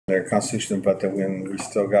their constitution, but then we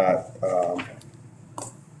still got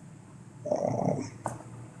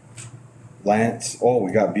Lance. Oh,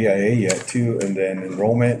 we got BIA yet too, and then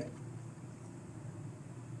enrollment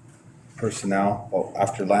personnel. Well,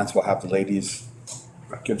 after Lance, we'll have the ladies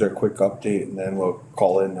give their quick update, and then we'll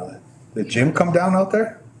call in. Did Jim come down out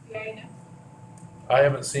there? Yeah, I know. I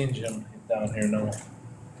haven't seen Jim down here, no.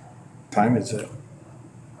 Time is it?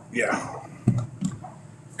 Yeah.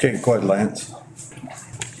 Okay, go ahead, Lance.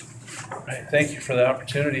 All right, thank you for the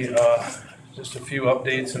opportunity. Just a few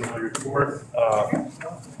updates in my report.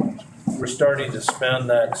 We're starting to spend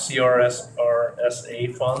that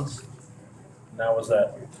CRSA funds. And that was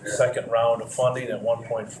that second round of funding at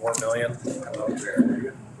 1.4 million.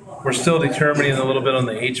 We're still determining a little bit on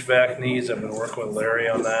the HVAC needs. I've been working with Larry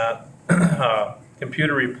on that.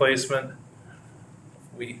 Computer replacement.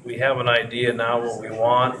 We have an idea now what we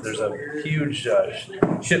want. There's a huge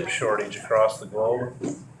chip shortage across the globe.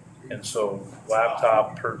 And so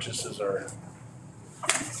laptop purchases are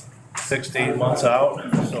 6 to 8 months out.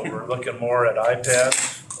 So we're looking more at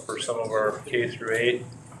iPads for some of our K through 8.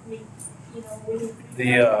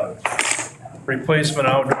 The replacement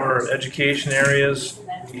outdoor education areas,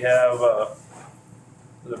 we have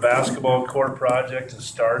the basketball court project has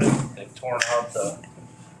started. They've torn out the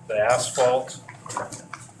asphalt. I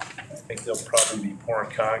think they'll probably be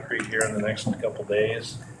pouring concrete here in the next couple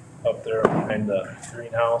days up there behind the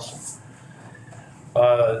greenhouse.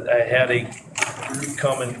 I had a group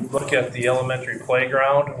come and look at the elementary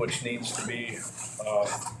playground, which needs to be an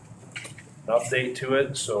update to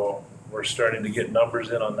it. So we're starting to get numbers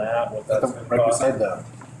in on that. What that's right beside the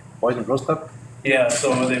Boys and Girls Club? Yeah,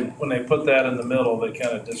 so when they put that in the middle, they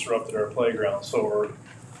kind of disrupted our playground. So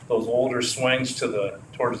those older swings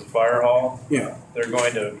towards the fire hall. Yeah. They're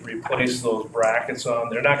going to replace those brackets on.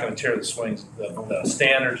 They're not going to tear the swings, the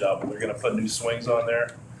standards out, but they're going to put new swings on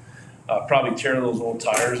there. Probably tear those old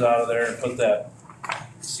tires out of there and put that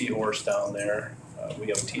seahorse down there. We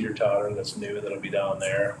have a teeter-totter that's new that'll be down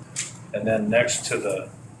there. And then next to the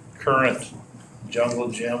current jungle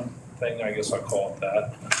gym thing, I guess I'll call it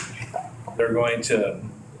that, they're going to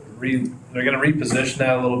reposition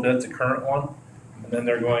that a little bit, the current one. And then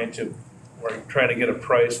we're trying to get a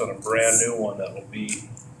price on a brand new one that will be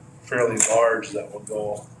fairly large, that will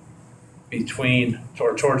go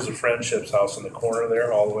towards the Friendships House in the corner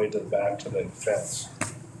there, all the way to the back to the fence.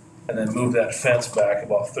 And then move that fence back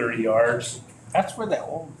about 30 yards. That's where the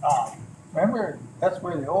old, remember, that's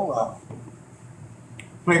where the old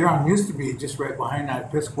playground used to be, just right behind that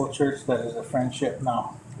Episcopal church that is a Friendship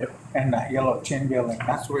now. Yep. And that yellow tin building,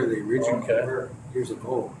 that's where the original were years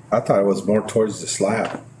ago. I thought it was more towards the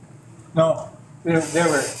slab. No, there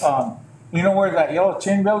were, you know where that yellow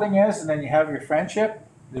tin building is, and then you have your Friendship?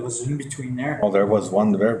 It was in between there. Oh, there was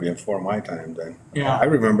one there before my time then. Yeah. I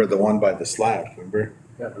remember the one by the slab, remember?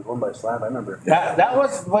 Yeah, there's one by Slab, I remember. That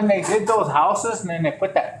was when they did those houses, and then they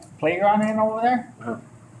put that playground in over there. Uh-huh.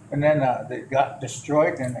 And then they got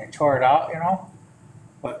destroyed, and they tore it out, you know?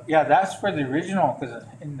 But yeah, that's where the original, because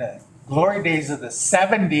in the glory days of the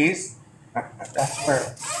 70s, that's where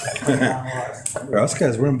that playground was. Us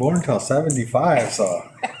guys weren't born until 75, so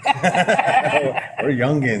we're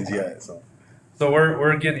youngins yet. So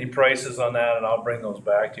we're getting prices on that, and I'll bring those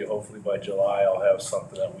back to you. Hopefully by July, I'll have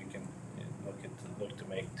something that we can look to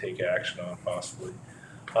take action on possibly.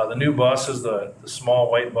 The new buses, the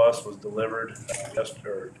small white bus was delivered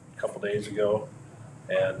a couple days ago,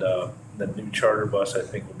 and the new charter bus I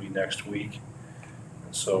think will be next week.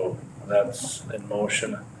 And so that's in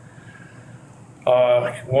motion.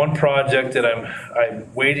 One project that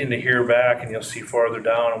I'm waiting to hear back, and you'll see farther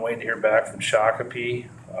down, I'm waiting to hear back from Shakopee.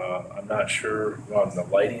 I'm not sure on the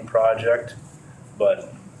lighting project,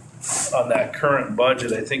 but on that current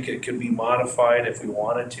budget, I think it could be modified if we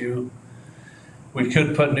wanted to. We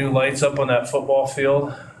could put new lights up on that football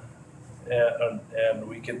field, and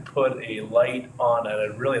we could put a light on it.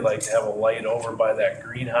 I'd really like to have a light over by that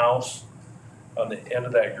greenhouse, on the end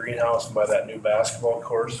of that greenhouse and by that new basketball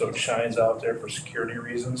court, so it shines out there for security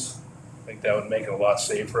reasons. I think that would make it a lot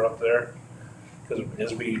safer up there, because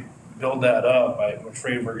as we build that up, I'm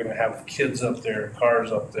afraid we're going to have kids up there,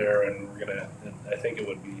 cars up there, and I think it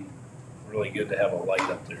would be really good to have a light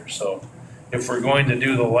up there. So if we're going to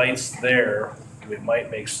do the lights there, it might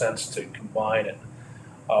make sense to combine it.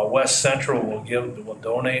 West Central will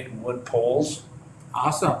donate wood poles.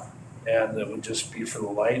 Awesome. And it would just be for the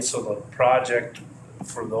lights. So the project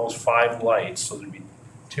for those 5 lights, so there'd be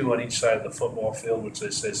 2 on each side of the football field, which they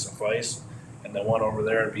say suffice, and the one over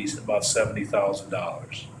there would be about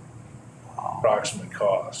 $70,000 approximate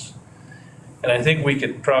cost. And I think we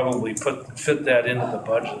could probably fit that into the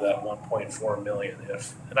budget of that 1.4 million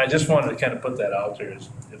and I just wanted to kind of put that out there is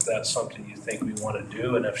if that's something you think we want to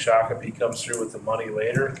do, and if Shakopee comes through with the money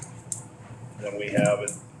later, then we have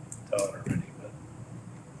it done already, but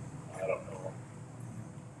I don't know.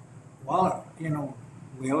 Well, you know,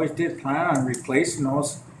 we always did plan on replacing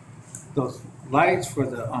those lights for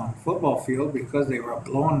the football field because they were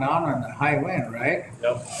blowing down on the high wind, right?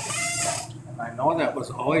 Yep. And I know that was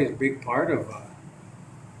always a big part of.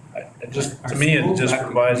 It just, to me, it just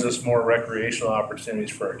provides us more recreational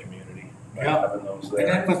opportunities for our community by Yeah. having those And then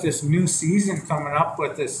there. with this new season coming up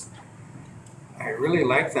with this, I really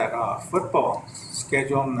like that football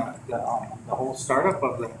schedule and the whole startup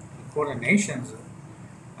of the Dakota Nations.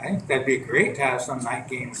 I think that'd be great to have some night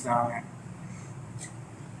games down there.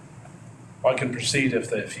 I can proceed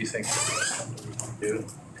if you think that's something we want to do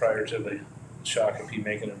prior to the Shakopee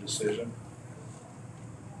making a decision.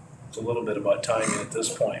 It's a little bit about timing at this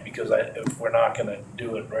point, because if we're not gonna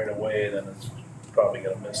do it right away, then it's probably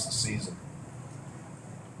gonna miss the season.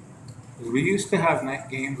 We used to have night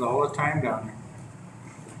games all the time down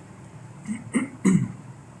there.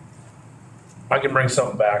 I can bring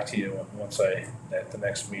something back to you once at the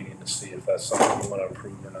next meeting to see if that's something you wanna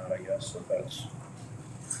approve or not, I guess, if that's.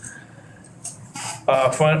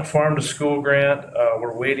 Farm to school grant,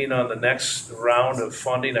 we're waiting on the next round of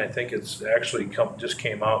funding. I think it's actually just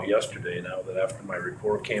came out yesterday now that after my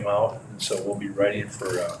report came out. And so we'll be ready for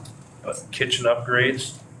kitchen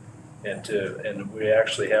upgrades. And we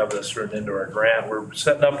actually have this written into our grant. We're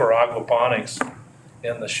setting up our aquaponics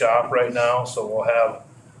in the shop right now. So we'll have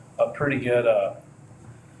a pretty good,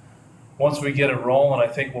 once we get it rolling, I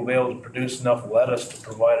think we'll be able to produce enough lettuce to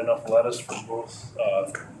provide enough lettuce for both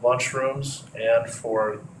lunchrooms and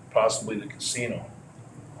for possibly the casino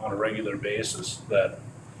on a regular basis. That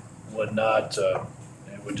would not,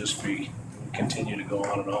 it would just be, it would continue to go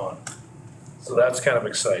on and on. So that's kind of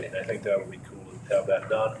exciting. I think that would be cool to have that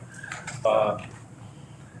done.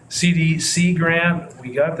 CDC grant,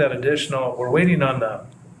 we got that additional, we're waiting on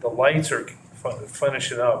the lights are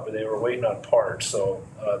finishing up, but they were waiting on parts. So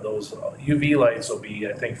those UV lights will be,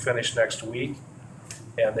 I think, finished next week.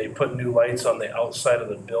 And they put new lights on the outside of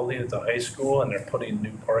the building at the high school, and they're putting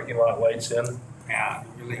new parking lot lights in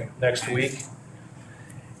next week.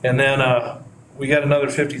 And then we got another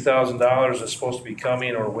 $50,000 that's supposed to be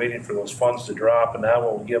coming, or we're waiting for those funds to drop, and that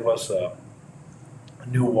will give us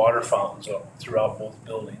new water fountains throughout both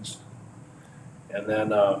buildings. And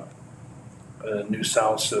then a new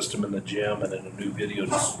sound system in the gym, and then a new video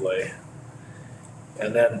display.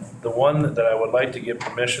 And then the one that I would like to get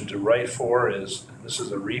permission to write for is, this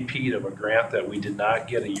is a repeat of a grant that we did not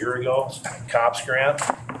get a year ago, it's a COPS grant,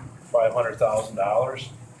 $500,000.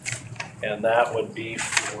 And that would be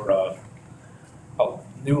for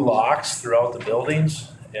new locks throughout the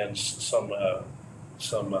buildings and some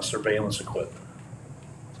surveillance equipment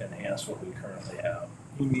to enhance what we currently have.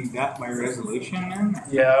 You need that by resolution then?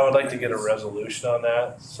 Yeah, I would like to get a resolution on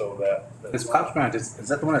that so that. This cops grant, is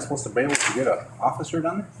that the one that's supposed to be able to get an officer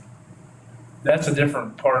done? That's a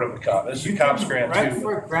different part of the COP. This is a COPS grant Write too.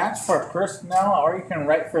 for grants for personnel, or you can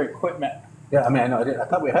write for equipment. Yeah, I mean, I know, I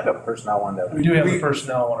thought we had a personnel one that. We do have the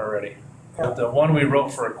personnel one already. But the one we wrote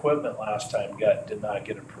for equipment last time did not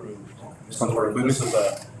get approved. So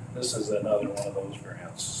this is another one of those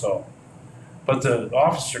grants, so. But the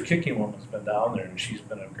officer kicking woman's been down there and she's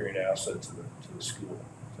been a great asset to the school.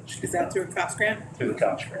 Is that through a COPS grant? Through the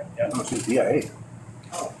COPS grant, yeah. No, she's BIA.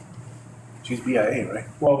 Oh. She's BIA, right?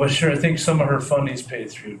 Well, but sure, I think some of her funding's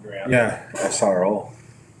paid through grant. Yeah, SRO.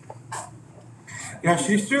 Yeah,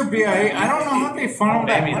 she's through BIA. I don't know how they funnel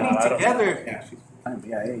that Maybe not, I money don't- together. Yeah, she's fine,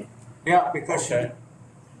 BIA. Yeah, because Okay.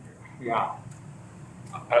 yeah.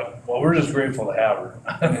 Well, we're just grateful to have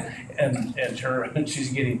her. and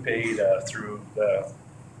she's getting paid through the,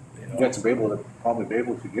 You got to be able to, probably be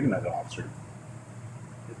able to get another officer.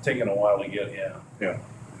 it's taken a while to get, yeah. Yeah.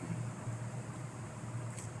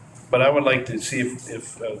 But I would like to see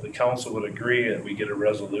if the council would agree that we get a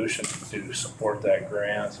resolution to support that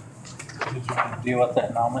grant. Did you want to deal with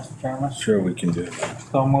that now, Mr. Chairman? Sure, we can do it.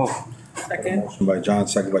 So move. Second. Motion by John,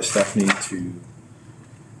 second by Stephanie to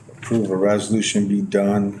approve a resolution be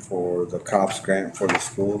done for the COPS grant for the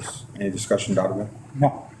schools. Any discussion, Donovan?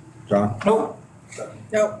 No. John? Nope.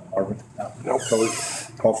 Nope. Marvin? No. Cody?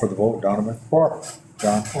 Call for the vote, Donovan? Four.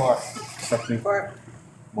 John? Four. Stephanie? For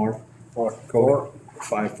Marv? Four. Cody?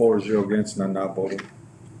 5-4, against, none not voting.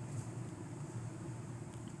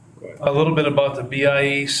 Go ahead. A little bit about the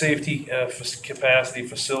BIE safety capacity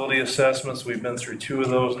facility assessments. We've been through 2 of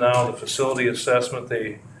those now. The facility assessment,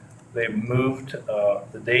 they they've moved,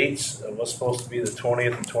 the dates. It was supposed to be the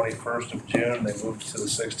 20th and 21st of June. They moved to the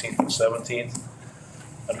 16th and 17th.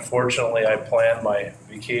 Unfortunately, I planned my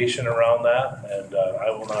vacation around that, and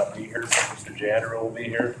I will not be here. Mr. Jander will be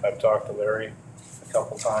here. I've talked to Larry a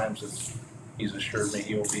couple times. He's assured me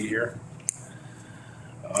he will be here.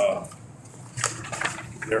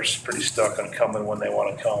 They're pretty stuck on coming when they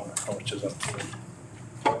want to come, which is up to them.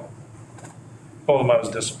 Told them I was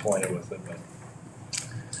disappointed with it, but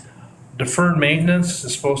deferred maintenance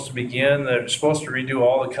is supposed to begin. They're supposed to redo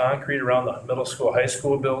all the concrete around the middle school, high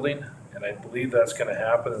school building, and I believe that's going to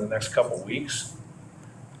happen in the next couple of weeks.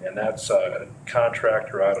 And that's a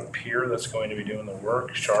contractor out of Pier that's going to be doing the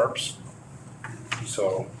work, Sharps.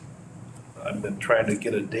 So I've been trying to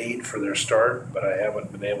get a date for their start, but I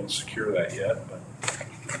haven't been able to secure that yet, but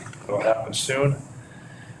it'll happen soon.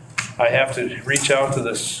 I have to reach out to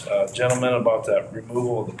this gentleman about that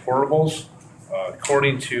removal of the portables.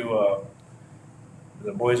 According to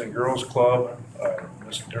the Boys and Girls Club,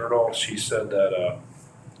 Ms. Dirtle, she said that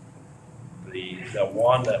the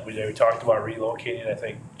one that we talked about relocating, I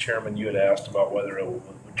think, Chairman, you had asked about whether it would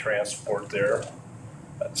transport there.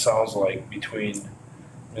 It sounds like between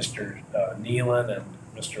Mr. Nealon and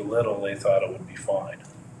Mr. Little, they thought it would be fine.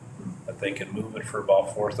 That they could move it for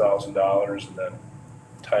about $4,000 and then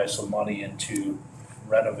tie some money into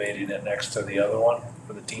renovating it next to the other one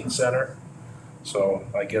for the teen center. So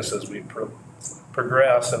I guess as we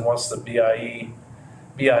progress, and once the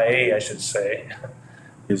BIA, I should say,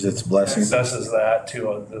 Gives its blessing. assesses that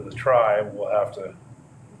to the tribe, we'll have to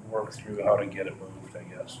work through how to get it moved, I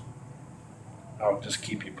guess. I'll just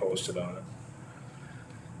keep you posted on it.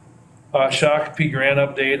 Shakopee grant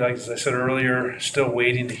update, like as I said earlier, still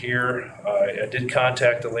waiting to hear. I did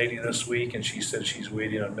contact a lady this week, and she said she's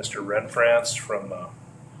waiting on Mr. Renfrance from,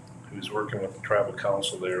 who's working with the tribal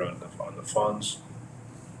council there on the funds.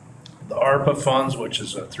 The ARPA funds, which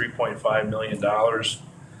is $3.5 million.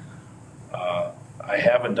 I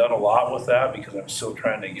haven't done a lot with that because I'm still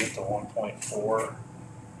trying to get the 1.4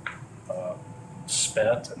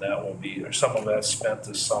 spent, and that will be, or some of that's spent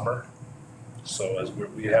this summer. So as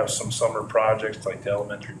we have some summer projects like the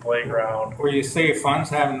elementary playground. Where you say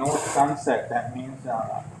funds have no sunset, that means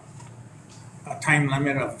a time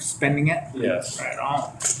limit of spending it? Yes. Right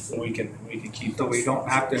on. So we can keep. So we don't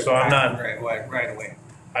have to. So I'm not. Right away.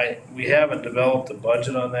 We haven't developed a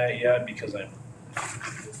budget on that yet because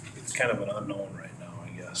it's kind of an unknown right now, I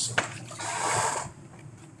guess.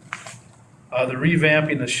 The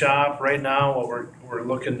revamping the shop right now, what we're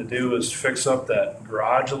looking to do is fix up that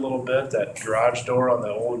garage a little bit. That garage door on the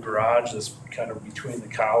old garage that's kind of between the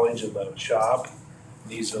college and the shop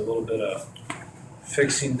needs a little bit of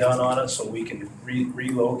fixing done on it so we can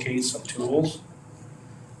relocate some tools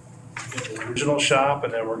in the original shop,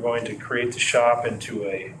 and then we're going to create the shop into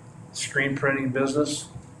a screen printing business,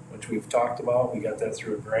 which we've talked about. We got that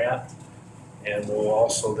through a grant. And we'll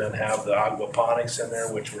also then have the aquaponics in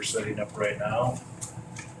there, which we're setting up right now.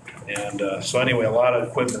 And so anyway, a lot of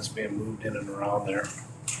equipment's being moved in and around there.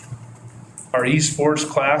 Our esports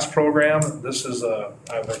class program, this is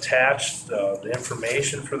I've attached the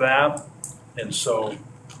information for that. And so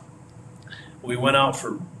we went out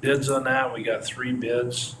for bids on that. We got 3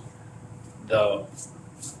 bids. The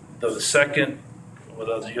second,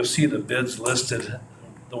 you'll see the bids listed.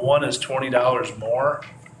 The one is $20 more,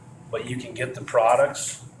 but you can get the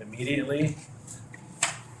products immediately.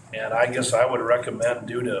 And I guess I would recommend,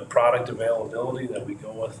 due to product availability, that we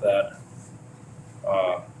go with that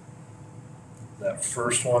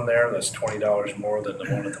first one there. That's $20 more than the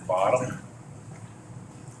one at the bottom,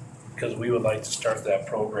 because we would like to start that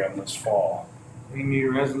program this fall. We need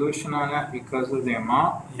a resolution on that because of the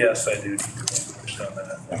amount? Yes, I do need a resolution on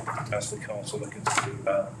that. Ask the council to consider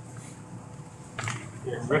that.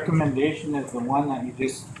 Your recommendation is the one that you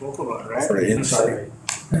just spoke about, right? For the inside.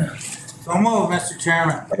 So move, Mr.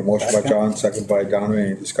 Chairman. Got a motion by John, second by Donovan.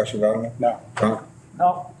 Any discussion, Donovan? No. John?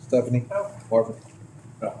 No. Stephanie? No. Marvin?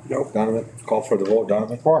 No. Donovan? Call for the vote,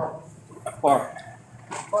 Donovan? 4.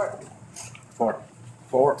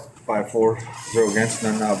 5-4, 0 against,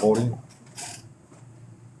 none not voting.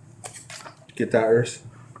 Get that, Urs?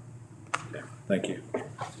 Okay, thank you.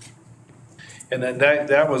 And then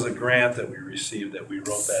that was a grant that we received that we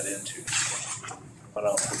wrote that into. Went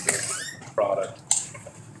out for the product.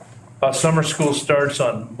 Summer school starts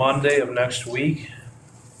on Monday of next week.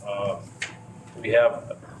 We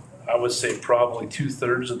have, I would say, probably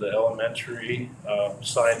 2/3 of the elementary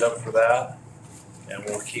signed up for that, and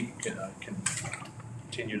we'll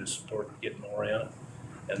continue to support getting more in.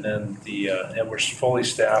 And then and we're fully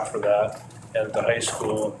staffed for that. And at the high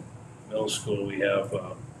school, middle school, we have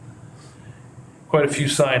quite a few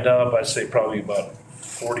signed up. I'd say probably about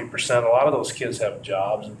 40%. A lot of those kids have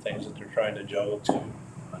jobs and things that they're trying to juggle too.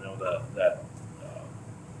 I know that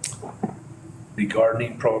the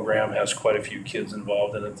gardening program has quite a few kids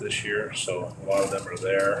involved in it this year, so a lot of them are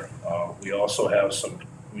there. We also have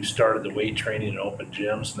we started the weight training in open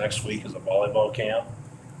gyms. Next week is a volleyball camp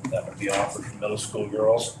that would be offered for middle school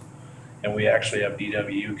girls. And we actually have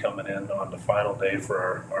DWU coming in on the final day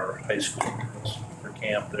for our high school girls for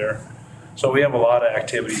camp there. So we have a lot of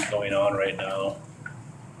activities going on right now.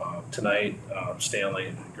 Tonight,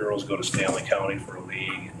 girls go to Stanley County for a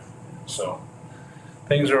league. So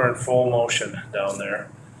things are in full motion down there.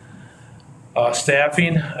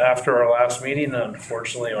 Staffing, after our last meeting,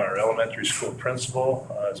 unfortunately, our elementary school principal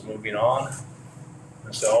is moving on,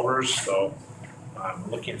 Miss Elbers, so I'm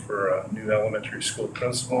looking for a new elementary school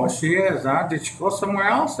principal. Oh, she is, huh? Did she go somewhere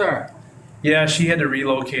else or? Yeah, she had to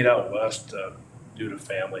relocate out west due to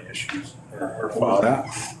family issues. Her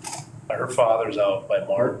father's out by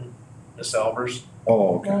Martin, Miss Elbers.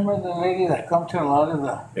 Oh, okay. Remember the lady that come to a lot of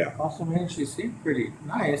the Yeah. council meetings? She seemed pretty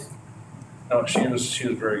nice. No, she was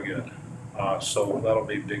very good. So that'll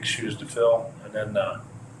be big shoes to fill. And then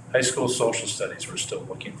high school social studies, we're still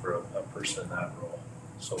looking for a person in that role.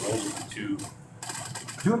 So those are the two.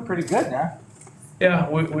 Doing pretty good, huh? Yeah,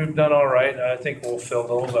 we've done all right. I think we'll fill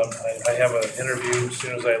those. I have an interview, as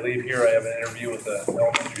soon as I leave here, I have an interview with the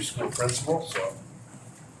elementary school principal, so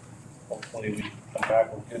hopefully we come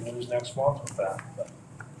back with good news next month with that. But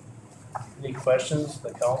any questions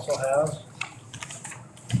the council has?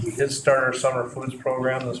 We did start our summer foods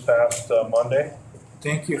program this past Monday,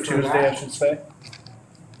 Thank you for Tuesday, I that. should say.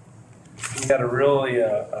 We had a really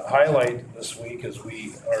a highlight this week as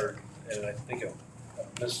we are, and I think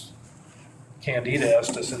Miss Candida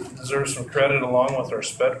Estes deserves some credit along with our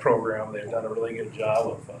SPED program. They've done a really good job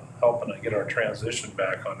of helping to get our transition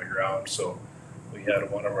back on the ground. So we had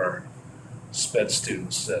one of our SPED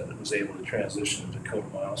students that was able to transition to Dakota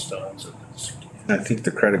Milestones. I think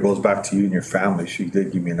the credit goes back to you and your family. She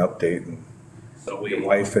did give me an update, and So your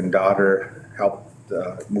wife and daughter helped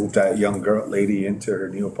move that young lady into her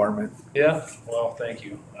new apartment. yeah, well, thank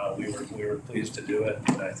you. We were pleased to do it,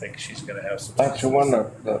 and I think she's going to have some. That's who won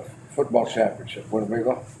the football championship,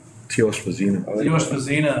 Winnebago. Teal Spazina. Sioux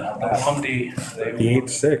Spazina, the Lumdy, they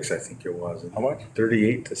 38-6, I think it was. How much?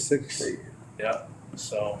 38-6. yeah.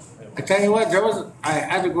 So I tell you what, I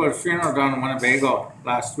had to go to a funeral down in Winnebago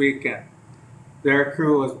last week, and their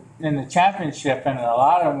crew was in the championship, and a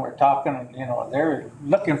lot of them were talking, they were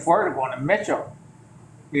looking forward to going to Mitchell.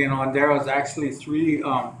 And there was actually three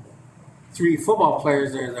football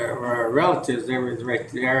players there that were relatives. They were right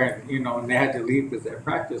there, and and they had to leave because they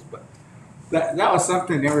practiced. But that was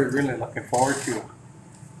something they were really looking forward to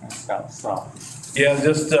and stuff. So yeah,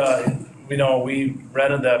 just we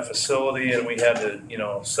rented that facility and we had to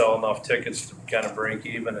sell enough tickets to kind of break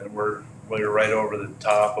even, and we were right over the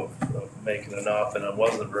top of making enough, and it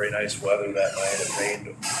wasn't very nice weather that night. It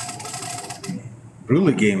rained.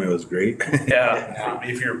 Brule game, it was great. Yeah,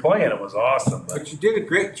 if you're playing, it was awesome. But you did a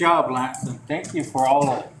great job, Lance, and thank you for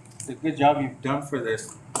all the good job you've done for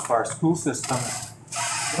our school system.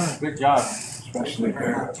 You're doing a good job. Especially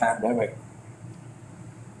during the pandemic.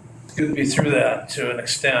 It's good to be through that to an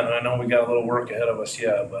extent. I know we got a little work ahead of us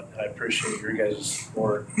yet, but I appreciate your guys'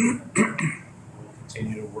 support. We'll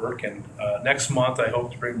continue to work, and next month I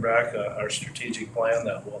hope to bring back our strategic plan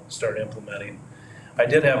that we'll start implementing. I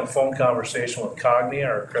did have a phone conversation with Cognia,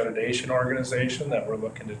 our accreditation organization, that we're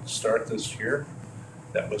looking to start this year.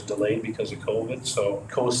 That was delayed because of COVID, so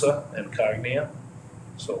COSA and Cognia.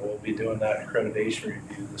 So we'll be doing that accreditation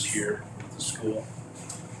review this year with the school,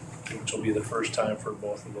 which will be the first time for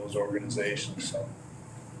both of those organizations. So.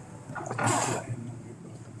 All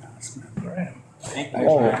right.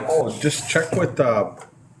 Oh, just check with our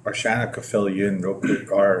Shannon fill you in real quick.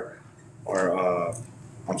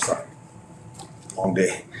 I'm sorry. Long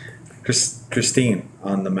day. Christine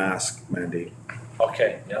on the mask mandate.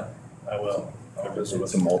 Okay, yeah, I will. I'll visit with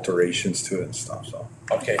Some alterations to it and stuff, so.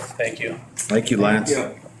 Okay, thank you. Thank you, Lance.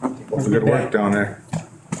 For good work down there.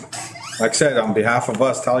 Like I said, on behalf of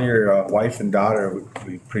us, tell your wife and daughter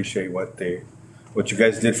we appreciate what you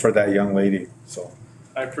guys did for that young lady, so.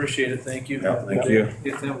 I appreciate it, thank you. Yeah, thank you.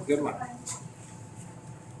 Yes, that was a good one.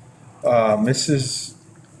 Mrs.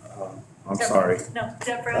 I'm sorry. No,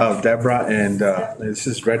 Deborah. Deborah, and this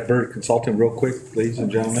is Redbird Consulting real quick, ladies and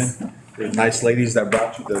gentlemen. The nice ladies that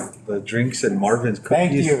brought you the drinks and Marvin's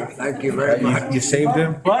cookies. Thank you. Thank you very much. You saved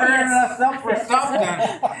them? Buttering us up for something.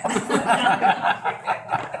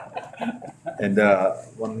 And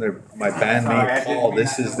one of my bandmate, Paul,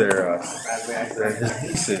 this is their his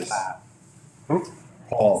nieces.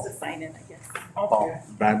 Paul. To sign in, I guess. Okay.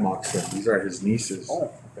 Bad Moxon. These are his nieces.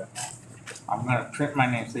 Oh, okay. I'm gonna print my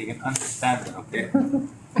name so you can understand it, okay?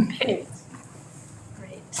 Great.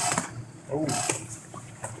 Great.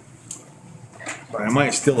 But I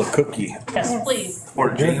might steal a cookie. Yes, please. Or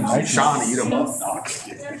James and Sean eat them up.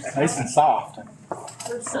 Nice and soft.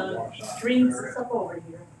 There's drinks and stuff over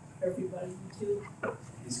here, everybody, too.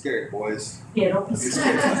 He's scared, boys. Yeah, don't be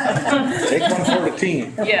scared. Take one for the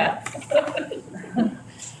team. Yeah.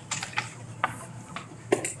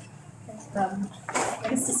 I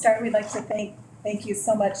guess to start, we'd like to thank you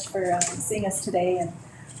so much for seeing us today, and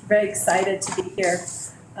very excited to be here.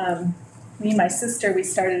 Me and my sister, we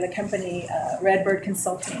started a company, Redbird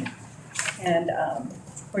Consulting, and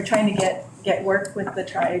we're trying to get work with the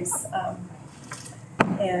tribes.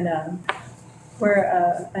 We're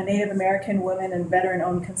a Native American woman and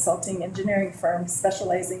veteran-owned consulting engineering firm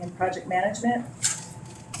specializing in project management.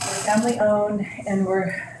 We're family-owned, and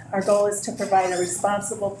our goal is to provide a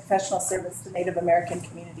responsible professional service to Native American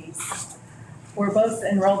communities. We're both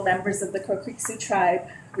enrolled members of the Crow Creek Sioux tribe.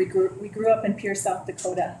 We grew up in Pierce, South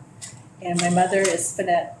Dakota, and my mother is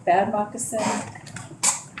Finette Bad Moccasin.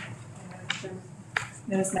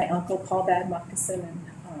 There's my uncle Paul Bad Moccasin, and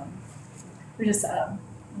we just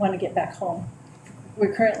want to get back home.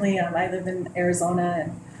 We're currently, I live in Arizona,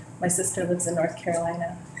 and my sister lives in North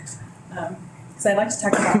Carolina. So I'd like to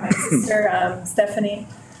talk about my sister, Stephanie.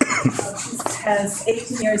 She has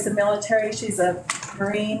 18 years of military. She's a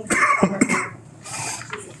Marine.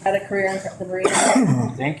 She's had a career in the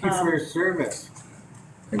Marine. Thank you for your service.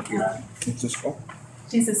 Thank you.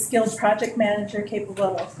 She's a skilled project manager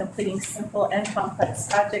capable of completing simple and complex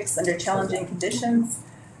projects under challenging conditions.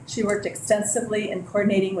 She worked extensively in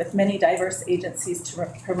coordinating with many diverse agencies to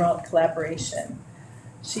promote collaboration.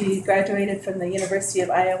 She graduated from the University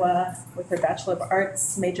of Iowa with her Bachelor of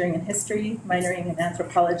Arts, majoring in history, minoring in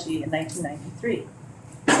anthropology in 1993.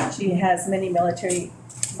 She has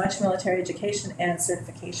much military education and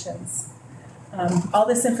certifications. All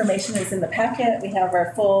this information is in the packet. We have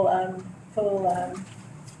our full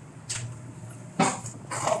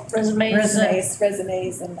resumes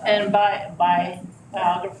And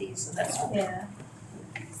biographies, and that's what. yeah.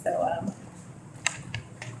 So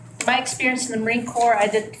My experience in the Marine Corps, I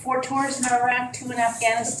did 4 tours in Iraq, 2 in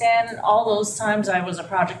Afghanistan, and all those times I was a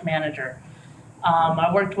project manager.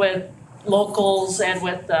 I worked with locals and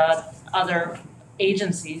with other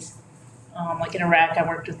agencies. Like in Iraq, I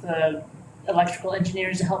worked with the electrical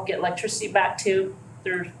engineers to help get electricity back to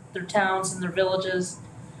their towns and their villages.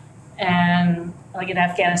 And like in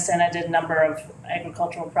Afghanistan, I did a number of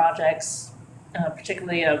agricultural projects,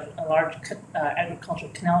 particularly a large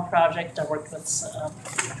agricultural canal project. I worked with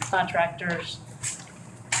contractors.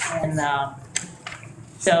 And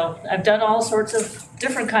so I've done all sorts of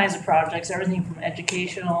different kinds of projects, everything from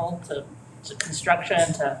educational to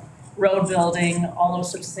construction to road building, all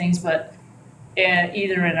those sorts of things, but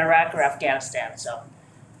either in Iraq or Afghanistan. So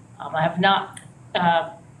I have not,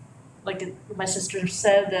 like my sister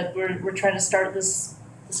said, that we're trying to start this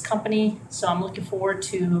company. So I'm looking forward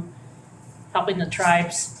to helping the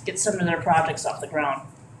tribes get some of their projects off the ground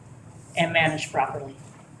and managed properly.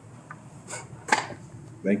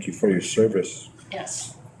 Thank you for your service.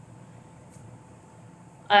 Yes.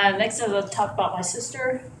 Next, I'll talk about my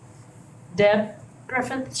sister, Deb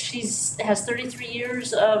Griffith. She has 33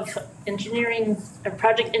 years of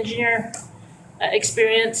project engineer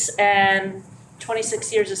experience and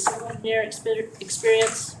 26 years of civil engineer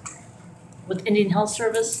experience with Indian Health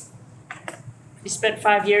Service. She spent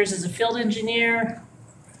 5 years as a field engineer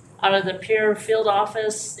out of the Pure Field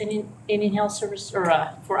Office, Indian Health Service, or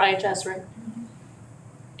for IHS, right?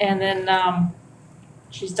 And then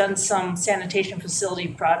she's done some sanitation facility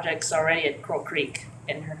projects already at Crow Creek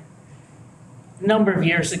in her number of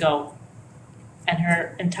years ago. And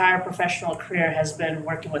her entire professional career has been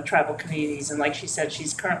working with tribal communities. And like she said,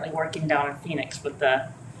 she's currently working down in Phoenix with the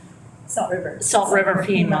Salt River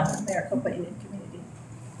Pima Maricopa Indian Community.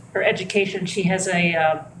 Her education, she has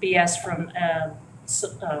a BS from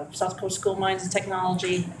South Coast School Mines and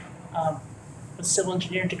Technology, with civil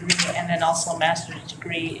engineering degree, and then also a master's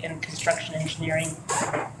degree in construction engineering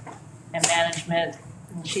and management.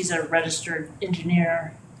 And she's a registered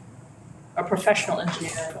engineer, a professional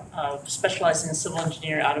engineer, specializing in civil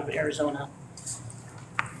engineering out of Arizona.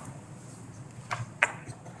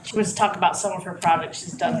 She wants to talk about some of her projects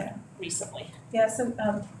she's done recently. Yeah, so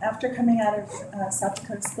after coming out of South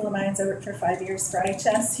Dakota School of Mines, I worked for 5 years for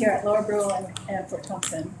IHS here at Lower Brule and Fort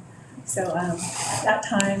Thompson. So at that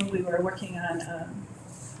time, we were working on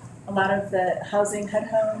a lot of the housing HUD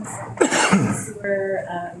homes, sewer,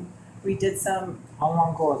 We did some, How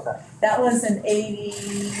long ago was that? that was in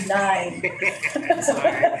 '89. I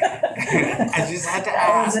just had to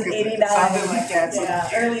That was ask. in 'cause it '89. sounded like that. Yeah,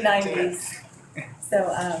 early '90s.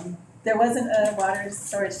 So, there wasn't a water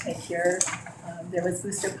storage tank here. There was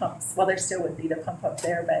booster pumps, well, there still would be the pump up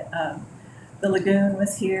there, but, the lagoon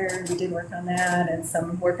was here, we did work on that, and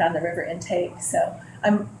some work on the river intake, so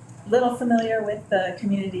I'm a little familiar with the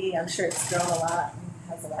community, I'm sure it's grown a lot, and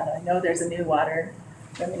has a lot of, I know there's a new water,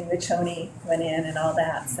 remedy Wachoni went in and all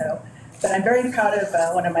that, so. But I'm very proud of,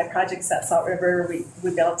 one of my projects at Salt River,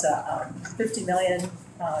 we built a, $50 million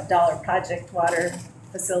project water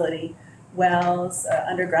facility, wells,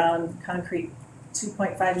 underground concrete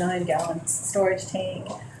 2.5 million gallon storage tank.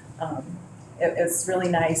 It's really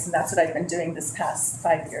nice, and that's what I've been doing this past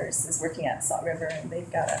 5 years, is working at Salt River, and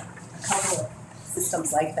they've got a couple of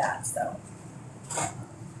systems like that, so.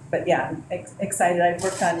 But yeah, I'm excited. I've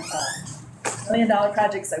worked on $1 million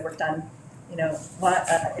projects. I worked on,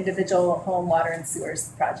 individual home water and sewers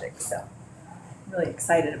projects, so I'm really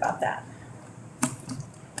excited about that.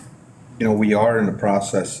 We are in the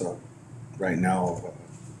process of, right now, of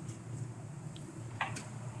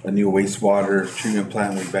a new wastewater treatment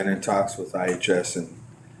plant. We've been in talks with IHS, and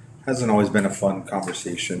hasn't always been a fun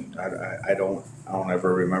conversation. I don't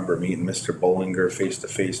ever remember meeting Mr. Bollinger face to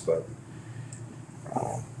face, but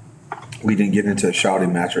we didn't get into a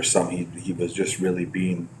shouting match or something. He was just really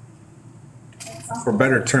being, for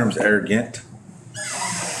better terms, arrogant.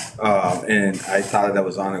 And I thought that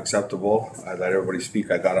was unacceptable. I let everybody speak.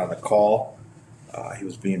 I got on the call. He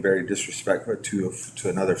was being very disrespectful to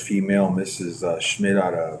another female, Mrs. Schmidt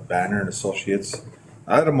out of Banner and Associates.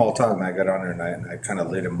 I let him all talk, and I got on there and I kind of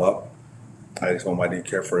lit him up. I just told him I didn't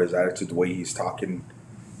care for his attitude, the way he's talking.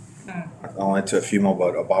 I went to a female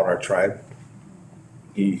about our tribe.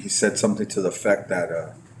 He said something to the effect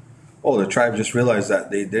that, the tribe just realized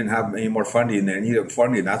that they didn't have any more funding. They needed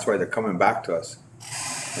funding. That's why they're coming back to us.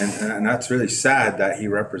 And that's really sad that he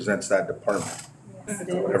represents that department. Yes, it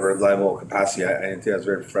is. Whatever level of capacity. I didn't think that was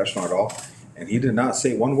very professional at all. And he did not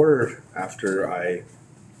say one word after I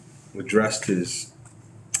addressed his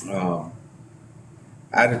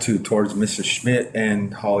attitude towards Mrs. Schmidt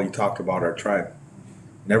and how he talked about our tribe.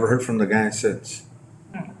 Never heard from the guy since.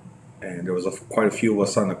 And there was quite a few of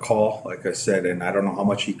us on the call, like I said, and I don't know how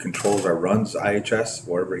much he controls or runs IHS,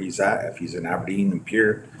 wherever he's at, if he's in Aberdeen and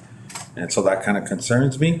Pierre. And so that kind of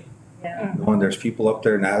concerns me. Yeah. When there's people up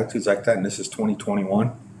there and attitudes like that, and this is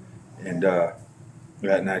 2021. And I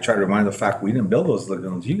try to remind the fact we didn't build those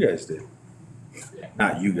lagoons, you guys did.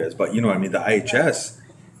 Not you guys, but you know what I mean, the IHS.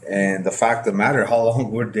 And the fact of the matter, how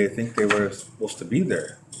long would they think they were supposed to be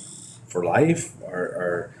there? For life?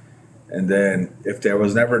 And then if there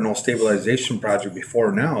was never no stabilization project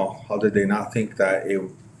before now, how did they not think that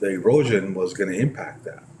the erosion was going to impact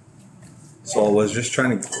that? So I was just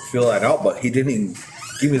trying to feel that out, but he didn't even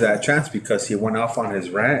give me that chance because he went off on his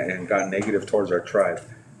rant and got negative towards our tribe.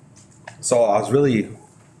 So I was really,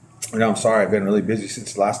 I'm sorry, I've been really busy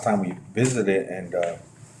since the last time we visited, and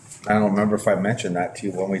I don't remember if I mentioned that to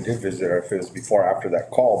you when we did visit or if it was before or after that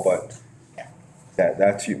call, but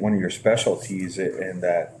that's one of your specialties, and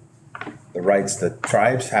that the rights that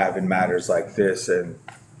tribes have in matters like this. And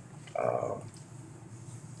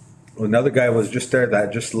another guy was just there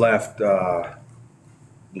that just left,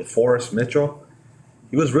 LaForest Mitchell.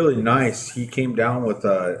 He was really nice. He came down with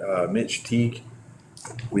Mitch Teague.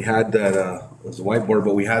 We had that, it was a whiteboard,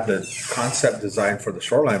 but we had the concept design for the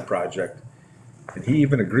shoreline project. And he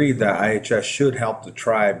even agreed that IHS should help the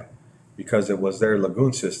tribe because it was their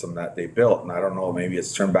lagoon system that they built. And I don't know, maybe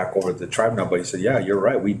it's turned back over to the tribe now, but he said, yeah, you're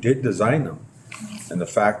right. We did design them. And the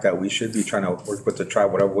fact that we should be trying to work with the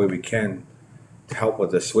tribe whatever way we can to help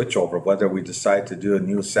with the switchover, whether we decide to do a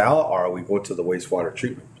new sal or we go to the wastewater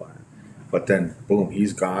treatment plant. But then, boom,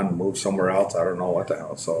 he's gone, moved somewhere else. I don't know what the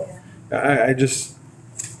hell. So I just,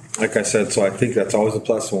 like I said, so I think that's always a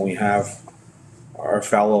plus when we have our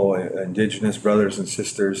fellow Indigenous brothers and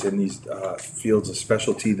sisters in these fields of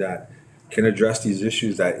specialty that can address these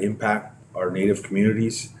issues that impact our Native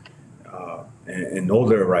communities and know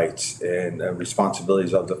their rights and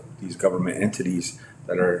responsibilities of these government entities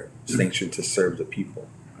that are sanctioned to serve the people.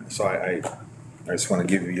 So I just want to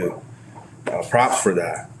give you props for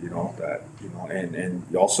that,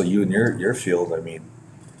 and also you in your field. I mean,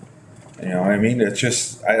 it's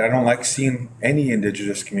just, I don't like seeing any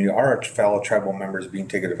Indigenous community, our fellow tribal members being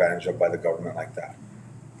taken advantage of by the government like that.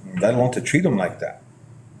 Let alone to treat them like that.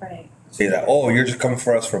 Right. Say that, oh, you're just coming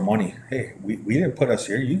for us for money. Hey, we didn't put us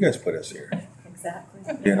here. You guys put us here. Exactly.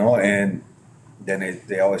 And then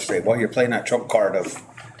they always say, well, you're playing that trump card of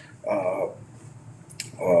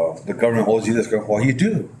the government owes you this. Well, you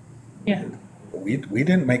do. Yeah. We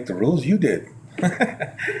didn't make the rules, you did.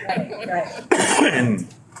 Right. And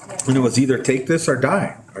it was either take this or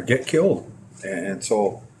die, or get killed. And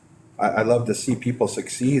so I love to see people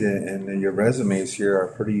succeed, and your resumes here are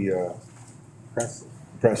pretty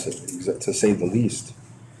impressive, to say the least.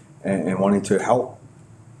 And wanting to help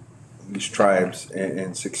these tribes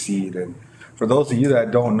and succeed. And for those of you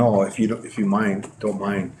that don't know, if you don't mind,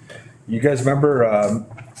 you guys remember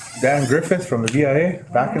Dan Griffith from the VIA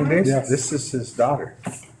back in the days? Yes. This is his daughter.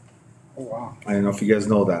 Oh, wow. I don't know if you guys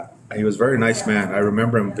know that. He was a very nice man. I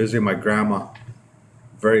remember him visiting my grandma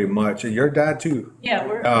very much. And your dad too. Yeah,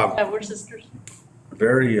 we're sisters.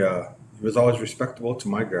 Very, he was always respectable to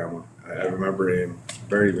my grandma. I remember him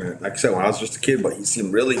very, like I said, when I was just a kid, but he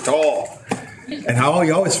seemed really tall. And how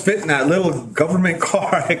he always fit in that little government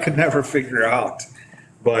car, I could never figure out.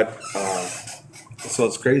 But, so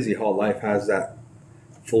it's crazy how life has that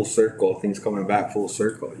full circle, things coming back full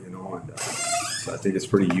circle, you know, and so I think it's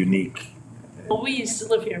pretty unique. Well, we used to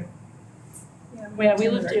live here. Yeah, We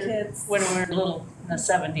lived our here kids. when we were little, in the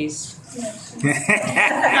 70s.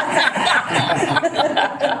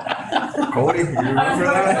 Cody, you remember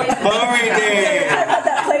that? Cody did! At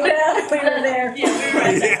that playground, we were there. Yeah, we were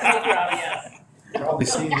at that playground, yeah. Probably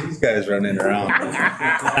seen these guys running around.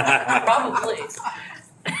 Probably.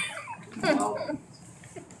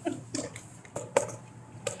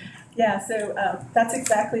 Yeah, so that's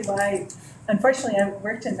exactly why, unfortunately, I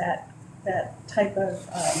worked in that type of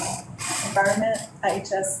environment,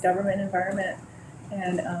 IHS government environment,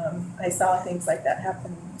 and I saw things like that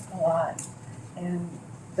happen a lot. And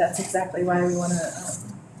that's exactly why we want to,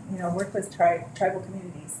 work with tribal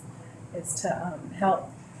communities, is to help.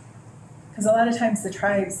 Because a lot of times the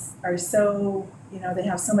tribes are so, they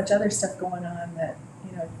have so much other stuff going on that,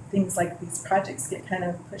 things like these projects get kind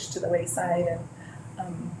of pushed to the wayside,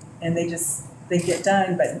 and they get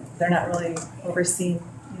done, but they're not really overseeing,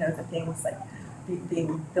 the things like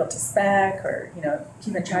being built to spec, or,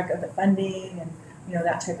 keeping track of the funding and,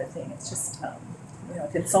 that type of thing. It's just, a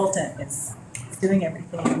consultant is doing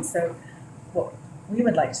everything. And so what we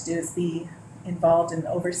would like to do is be involved and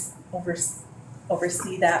oversee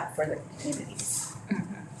that for the communities.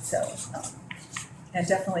 So, and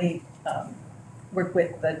definitely work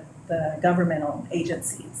with the governmental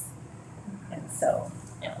agencies. And so,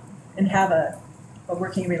 and have a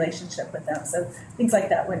working relationship with them. So things like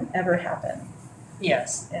that wouldn't ever happen.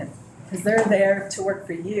 Yes. And because they're there to work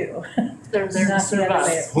for you. They're there to Not the other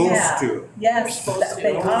way. survive. Supposed to. Yes, They're supposed to.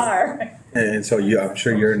 they are. And so I'm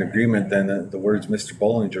sure you're in agreement then that the words Mr.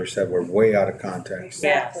 Bollinger said were way out of context.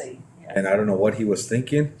 Exactly. And I don't know what he was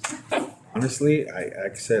thinking. Honestly, like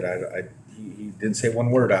I said, he didn't say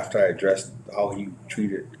one word after I addressed how he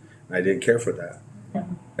treated, and I didn't care for that.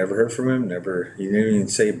 Never heard from him. He didn't even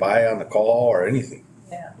say bye on the call or anything.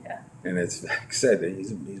 Yeah. And it's like I said,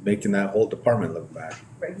 he's making that whole department look bad.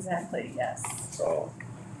 Exactly. Yes. So,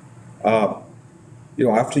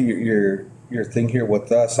 after your thing here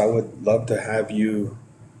with us, I would love to have you,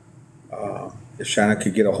 if Shanna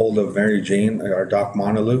could get a hold of Mary Jane, our Doc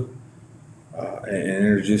Monaloo, and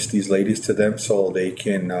introduce these ladies to them so they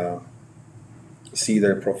can see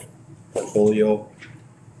their portfolio,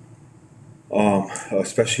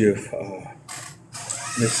 especially if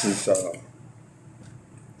Mrs.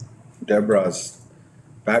 Deborah's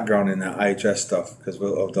background in that IHS stuff, because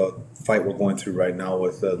of the fight we're going through right now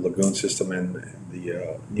with the lagoon system and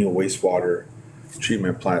the new wastewater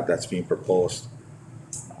treatment plant that's being proposed.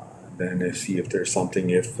 Then to see if there's something,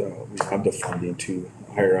 if we have the funding to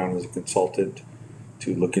hire on as a consultant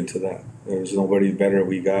to look into that. There's nobody better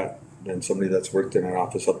we got than somebody that's worked in an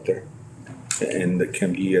office up there and that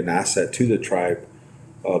can be an asset to the tribe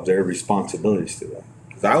of their responsibilities to that.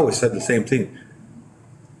 Because I always said the same thing.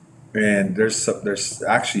 And there's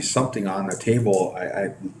actually something on the table.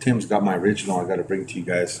 Tim's got my original. I got to bring to you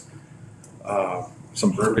guys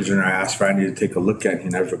some verbiage, and I asked Randy to take a look at it. He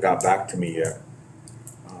never got back to me yet.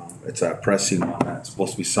 It's a pressing one that's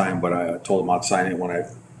supposed to be signed, but I told him I'd sign it when I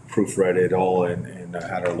proofread it all and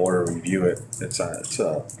had our lawyer review it. It's on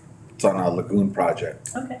a lagoon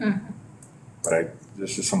project. Okay. But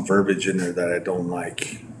there's just some verbiage in there that I don't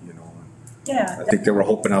like. Yeah. I think they were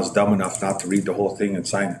hoping I was dumb enough not to read the whole thing and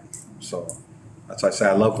sign it. So that's why I say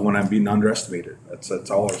I love when I'm being underestimated. That's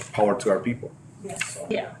always power to our people. Yeah. So.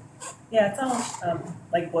 Yeah. Yeah, it's all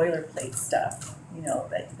like boilerplate stuff.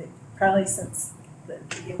 They probably since the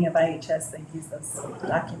beginning of IHS they've used those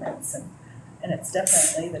documents, and it's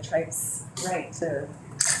definitely the tribe's right to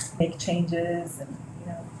make changes and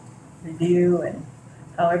review and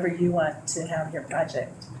however you want to have your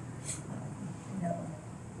project.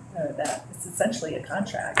 That it's essentially a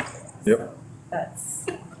contract. Yep. So that's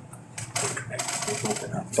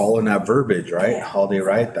It's all in that verbiage, right? How they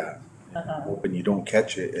write that. Uh-huh. Hoping you don't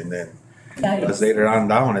catch it, and then Yeah, as later on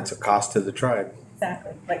down, it's a cost to the tribe.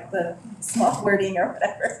 exactly, like the small wording or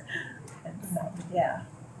whatever. And so, yeah.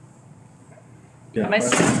 Yeah.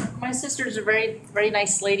 My sister's a very, very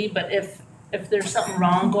nice lady, but if there's something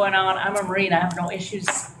wrong going on, I'm a Marine, I have no issues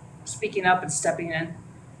speaking up and stepping in.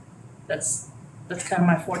 That's kind of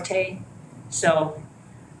my forte. So,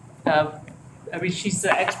 I mean, she's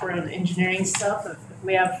the expert in engineering stuff. If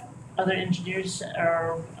we have other engineers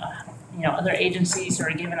or, other agencies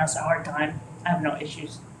are giving us a hard time, I have no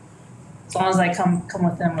issues. As long as I come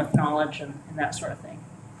with them with knowledge and that sort of thing.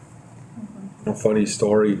 A funny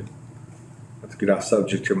story. Let's get off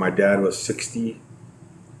subject here. My dad was 60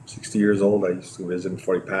 years old. I used to visit him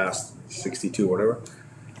before he passed, 62, whatever.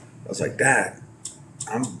 I was like, Dad,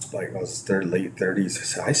 I was late 30s. I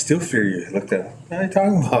said, I still fear you. He looked at him. What are you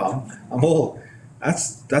talking about? I'm old.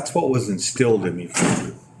 That's what was instilled in me from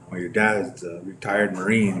you. Your dad's a retired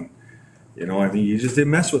Marine. You know, I mean, you just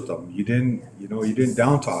didn't mess with them. You didn't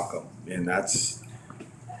down talk them.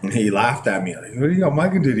 And he laughed at me. Like, what am I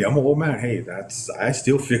going to do? I'm an old man. Hey, I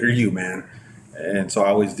still fear you, man. And so I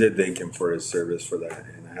always did thank him for his service for that.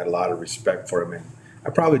 And I had a lot of respect for him. And I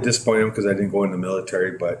probably disappointed him because I didn't go in the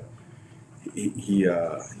military, but he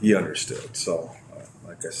understood. So,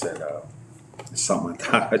 like I said, it's something I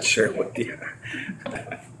thought I'd share with you.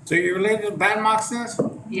 So you're related to Bad Moxons?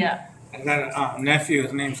 Yeah. I got a nephew,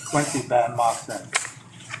 his name's Quincy Bad Moxon.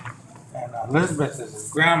 And Elizabeth is his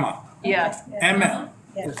grandma. Yeah. Emmett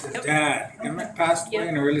Yeah. is his dad. Emmett passed away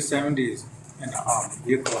in the early 70s in a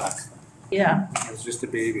vehicle accident. Yeah. He was just a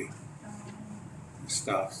baby and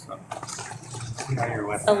stuff, so. Now you're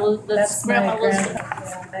with That's my Grandma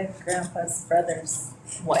Elizabeth. my grandpa's brother's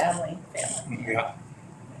family. Yeah.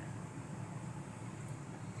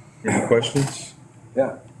 Any questions?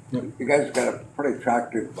 Yeah. You guys got a pretty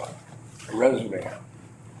attractive resume.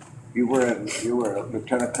 You were a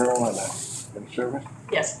lieutenant colonel in service?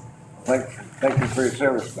 Yes. Thank you for your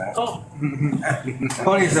service, man. Oh,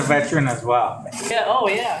 Cody's a veteran as well. yeah. Oh,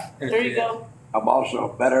 yeah. There you go. I'm also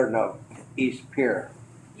a veteran of East Pier.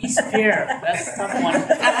 East Pier. That's a tough one.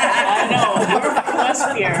 I know. We're from West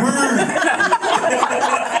Pier.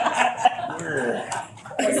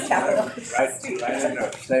 His capital. Right in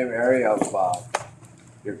the same area of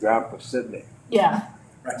your grandpa Sidney. Yeah.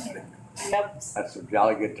 Right. Yep. That's some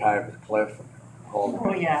jolly good time with Cliff and Holden.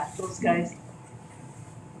 Oh, yeah. Those guys.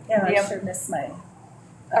 Yeah, I Yep. sure miss my,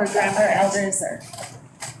 Our our grandparents. elders are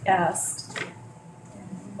passed.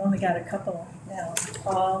 We've only got a couple now,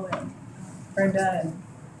 Paul and Brenda and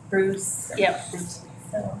Bruce. Yep.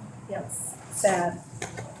 So, yeah, it's sad,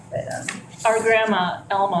 but, Our grandma,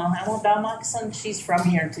 Elma Belmoxon, she's from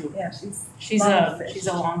here too. yeah, she's She's Longfish. she's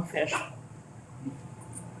a longfish.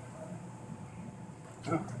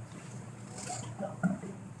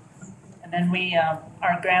 And then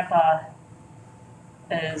our grandpa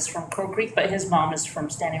is from Crow Creek, but his mom is from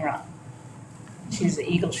Standing Rock. She's the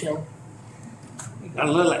Eagle Shield. Got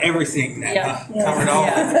a little everything now. Yeah. Yeah. Covered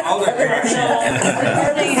all the directions.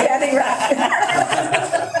 Standing Rock.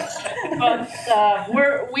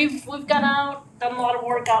 But we've gone out, done a lot of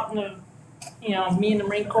work out in the, me and the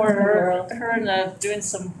Marine Corps, her and doing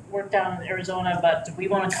some work down in Arizona. But we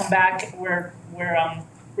want to come back. We're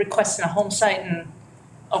requesting a home site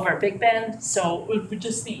over at Big Bend, so it would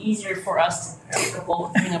just be easier for us to take a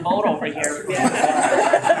boat, bring a boat over here. Anybody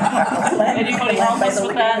help us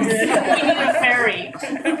with that? We need a ferry.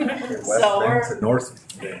 West So Bend we're to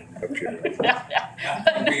North Bend up here.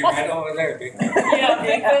 Be right over there, big one. yeah,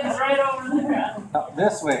 Big Bend's right over there.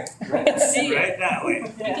 This way, You can see it. right that way. You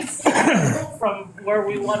can see it from where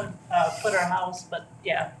we want to put our house, but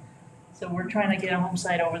yeah. So we're trying to get a home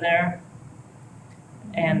site over there,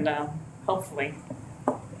 and hopefully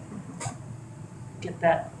get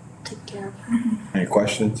that taken care of. Any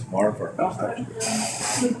questions, Marv? Or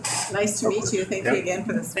Nice to meet you. Thank you again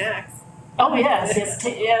for the snacks. Oh, yes,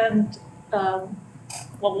 and, well,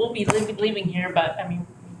 we'll be leaving here, but, I mean,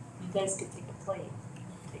 you guys could take a plate.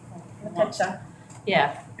 Take one if you want. Gotcha.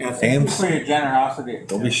 Yeah. Yeah, thank you James? for your generosity.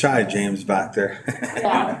 Don't be shy, James, back there.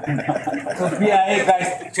 Yeah. Those BIA guys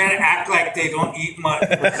trying to act like they don't eat much.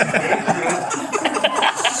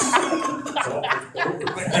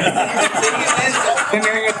 When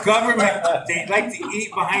they're in the government, they like to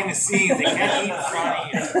eat behind the scenes. They can't eat in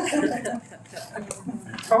front of you.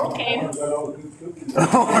 Okay.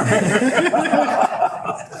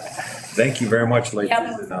 Thank you very much, ladies.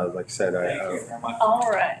 Yep. And, like I said, Thank you very much. All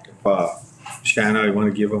right. Shanna, you want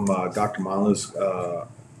to give them Dr. Mala's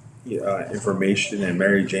information and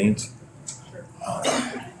Mary Jane's?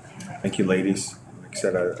 Thank you, ladies. Like like I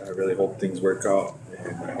said, I really hope things work out.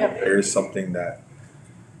 And there is something that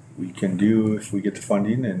we can do if we get the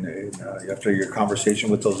funding, and after your conversation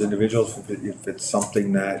with those individuals, if it's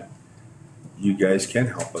something that you guys can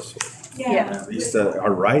help us with. Yeah. At least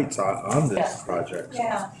our rights on this project.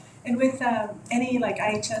 Yeah, and with any like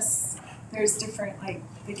IHS, there's different, like,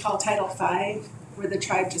 they call Title V, where the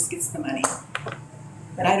tribe just gets the money.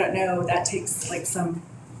 But I don't know, that takes like some,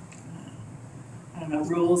 I don't know,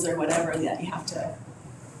 rules or whatever that you have to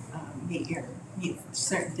meet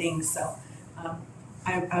certain things, so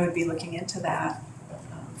I would be looking into that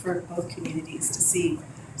for both communities to see.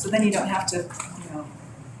 So then you don't have to,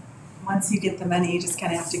 once you get the money, you just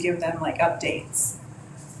kind of have to give them like updates.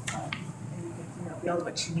 And you can, build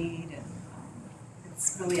what you need, and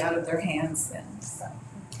it's really out of their hands then, so.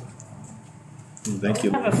 Thank you.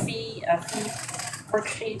 We have a fee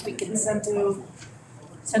worksheet we can send to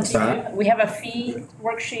What's that? you. We have a fee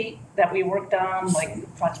worksheet that we worked on, like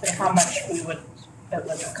approximately how much it would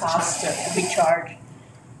cost to we charge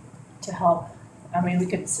to help. I mean, we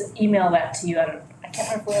could email that to you. I can't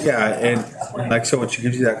remember where. Yeah, and like so, when she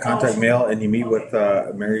gives you that contact mail, and you meet with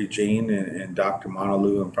Mary Jane and Dr.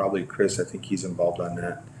 Monalou and probably Chris, I think he's involved on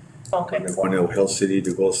that. Okay. And they're going to Hill City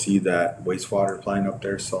to go see that wastewater plant up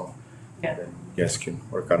there, so Yeah. then you guys can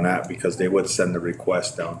work on that because they would send the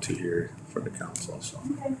request down to here for the council. So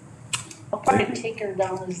I'll probably take her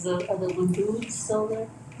down. Are the lagoons still there?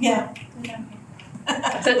 Yeah.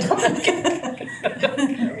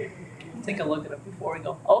 Take a look at it before we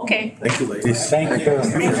go. Okay. thank you, ladies. Thank you.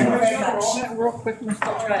 very much. Real quick, Mr.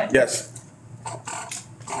 All right. Yes.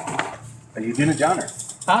 Are you doing it, John, or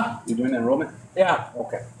Huh? you doing enrollment? Yeah,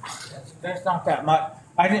 Okay. there's not that much.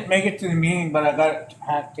 I didn't make it to the meeting, but I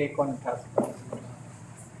had to take one and pass it on.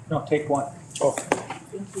 No, take one. Oh.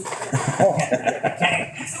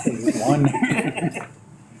 One.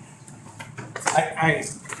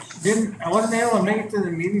 I wasn't able to make it to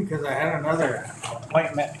the meeting because I had another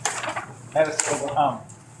appointment.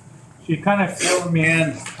 She kind of filled me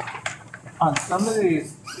in on some of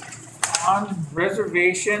these, on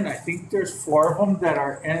reservation. I think there's 4 of them that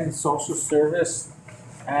are in social service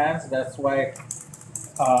hands. That's why,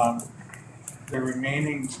 the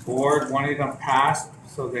remaining board wanted them passed,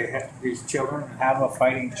 so these children have a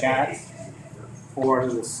fighting chance. 4 to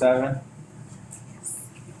the 7.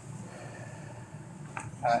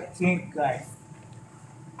 I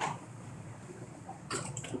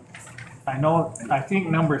think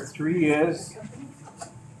number 3 is,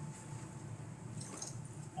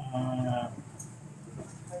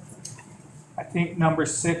 I think number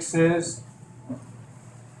 6 is,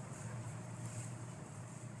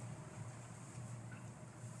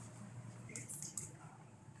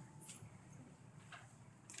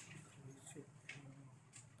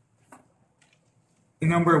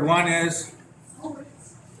 number 1 is,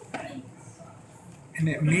 and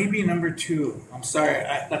it may be number 2. I'm sorry,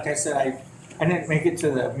 like I said, I didn't make it to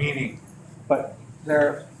the meeting, but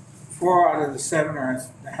there, 4 out of the 7 are in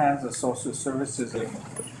the hands of social services, and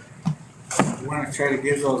we want to try to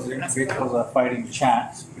give those individuals a fighting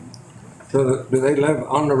chance. So do they live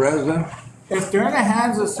on the resident? If they're in the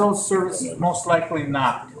hands of social services, most likely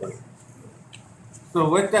not. So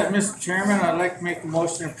with that, Mr. Chairman, I'd like to make a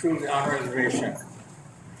motion to approve the honor reservation.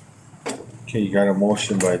 Okay, you got a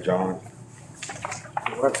motion by John.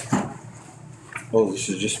 Oh, this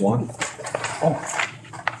is just one?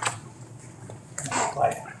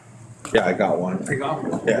 Yeah, I got one. There you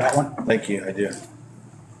go. Yeah, That one? thank you, I do.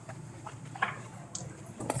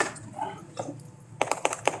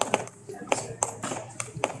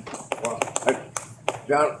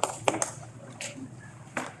 John?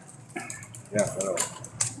 Yeah, I know.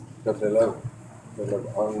 Because they live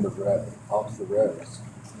on the res, off the res.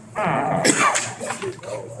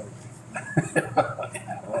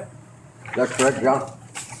 Is that correct, John?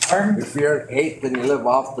 Pardon? If you're 8th and you live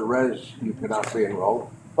off the res, you cannot be enrolled?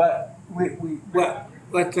 But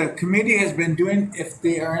what the committee has been doing, if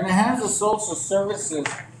they are in the hands of social services,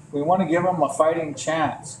 we want to give them a fighting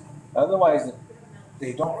chance. Otherwise,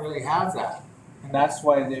 they don't really have that. And that's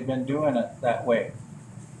why they've been doing it that way.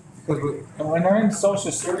 Because when they're in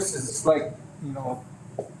social services, it's like,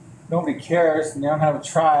 nobody cares and they don't have a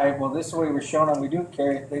tribe. Well, this way we're showing them we do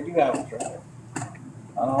care, they do have a tribe.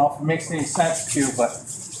 I don't know if it makes any sense to you, but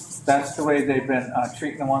that's the way they've been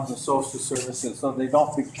treating the ones with social services, so they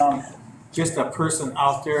don't become just a person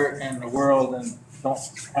out there in the world and don't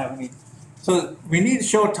have any. So we need to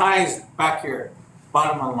show ties back here,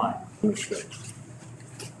 bottom of the line.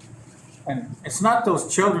 And it's not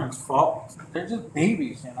those children's fault, they're just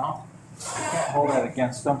babies, You can't hold that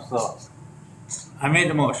against them, so I made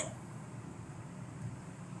the motion.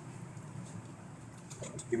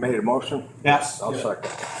 You made a motion? Yes. I'll second.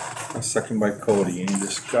 A second by Cody. Any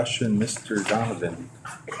discussion, Mr. Donovan?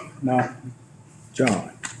 No.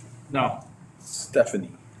 John? No.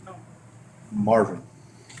 Stephanie? Marvin?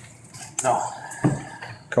 No.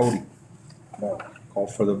 Cody? No. Call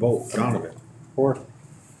for the vote. Donovan? Four.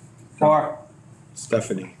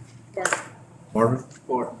 Stephanie? Four. Marvin?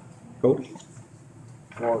 Four. Cody?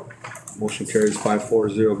 Four. Motion carries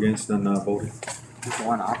 5-4-0 against, none voting. Just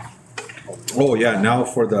one off. Oh, yeah, now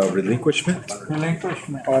for the relinquishment,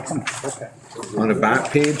 Relinquishment. Oh, that's okay. on the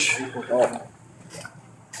back page, Oh,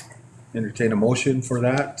 entertain a motion for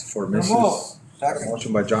that, for move. Mrs. second.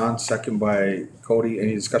 Motion by John, second by Cody.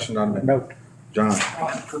 Any discussion on it? No. John?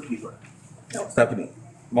 Stephanie?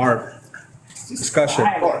 Marv? Discussion?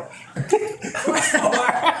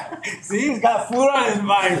 See, he's got food on his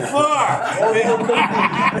mind.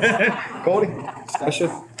 Cody? Discussion?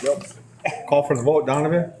 Call for the vote.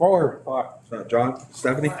 Donovan? Four. John?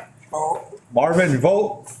 Stephanie? Oh, Marvin,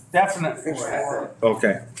 vote? Definite it's four. four.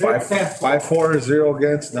 Okay, 5-4-0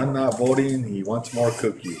 against, none not voting. He wants more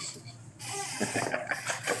cookies.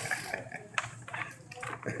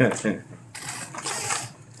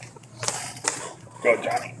 Go,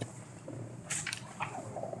 Johnny.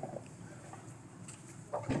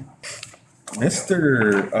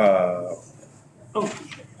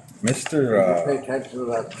 Mr. Pay attention to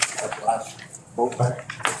that last vote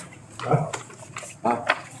back. Huh?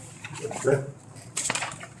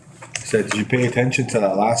 Said, did you pay attention to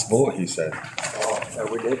that last vote? He said. Oh, yeah,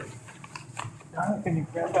 we did. Donna, can you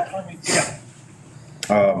grab that for me? Yeah.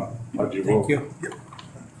 How'd you Thank vote? you.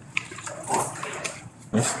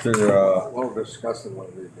 Mr. We'll discuss it one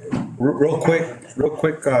of these days. Real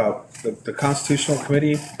quick, the Constitutional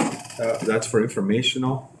Committee, that's for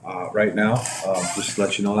informational, right now. Just to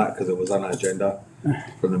let you know that, because it was on the agenda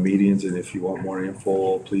for the meetings, and if you want more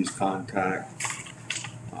info, please contact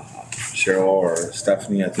Cheryl or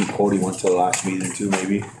Stephanie. I think Cody went to the last meeting too,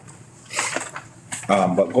 maybe.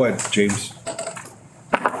 But go ahead, James.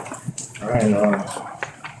 All right,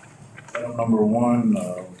 item number one,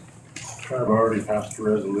 I've already passed a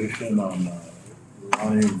resolution on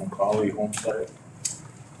Ronnie McCauley homestead.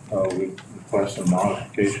 We request a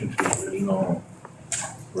modification to the original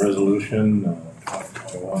resolution,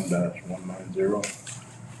 2021-190.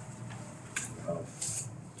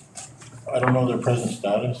 I don't know their present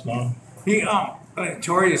status now. He,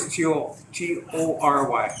 Tory is Tory,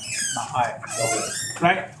 not I.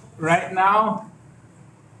 Right now,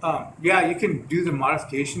 yeah, you can do the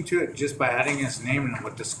modification to it just by adding his name, and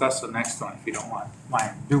we'll discuss the next one if you don't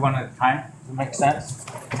mind. Do one at a time, does that make sense?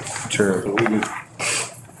 Sure. So we just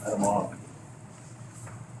add them on.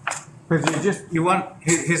 Because you want,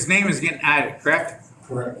 his name is getting added, correct?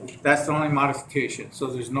 Correct. That's the only modification, so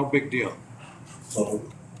there's no big deal. So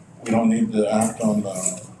we don't need to act on the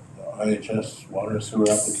IHS water and sewer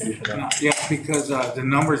application? Yeah, because the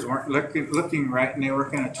numbers weren't looking right, and they were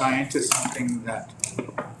gonna tie into something that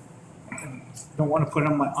don't wanna put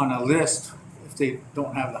them on a list if they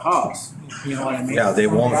don't have the house, you know what I mean? Yeah, they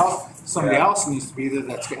won't. Somebody else needs to be there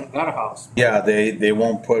that's got a house. Yeah, they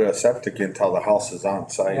won't put a septic until the house is on Yeah.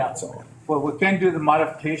 site, so. Well, we can do the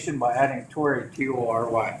modification by adding Tory,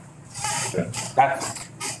 Tory. Okay. That's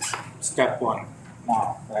step one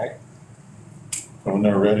now, right? When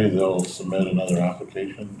they're ready, they'll submit another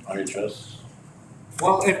application, IHS.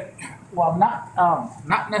 Well,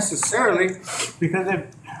 not necessarily, because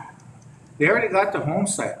they already got the home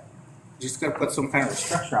site. Just gotta put some kind of a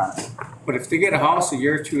structure on it. But if they get a house a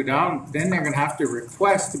year or two down, then they're gonna have to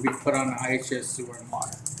request to be put on the IHS sewer and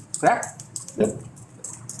water. Correct? Yep.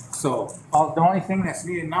 So, the only thing that's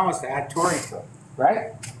needed now is to add Tory to it,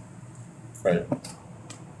 right? Right.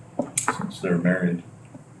 Since they're married.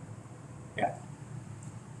 Yeah.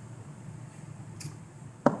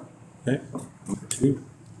 Okay. Number two.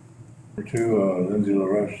 Number two, Lindsay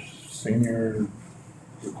LaRush Senior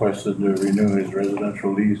requested to renew his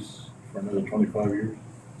residential lease for another 25 years.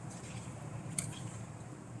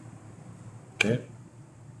 Okay.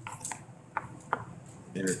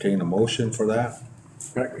 Entertain a motion for that.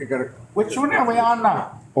 You gotta. Which one are we on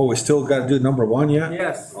now? Oh, we still gotta do number one yet?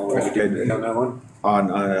 Yes. Oh, okay, on that one?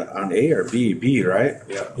 On A or B? B, right?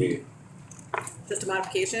 Yeah. B. Just a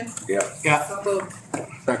modification? Yeah. Yeah. So moved.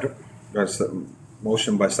 Second. That's a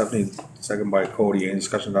motion by Stephanie, second by Cody. Any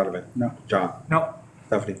discussion, Donovan? No. John? No.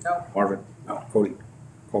 Stephanie? No. Marvin? No. Cody?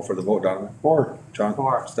 Call for the vote, Donovan? Four. John?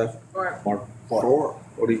 Four. Steph? Four. Marvin? Four.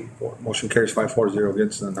 Cody? Four. Motion carries 5-4-0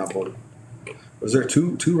 against and not voting. Was there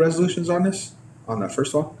two resolutions on this? On the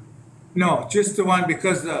first one? No, just the one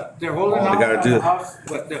because they're holding Oh, they out gotta on do the it. house,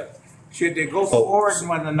 but Should they go So- forward and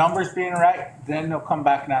when the numbers being right, then they'll come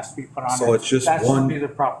back and ask to be put on. So there. it's just That should one- be the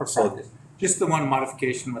proper so- practice. Just the one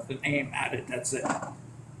modification with the name added, that's it.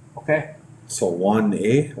 Okay? So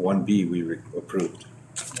 1A, 1B, we approved.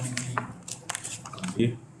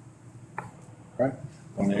 B?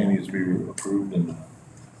 One A needs to be approved and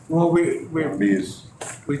Well, one B is,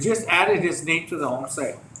 we just added his name to the home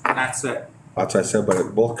site, and that's it. That's what I said, but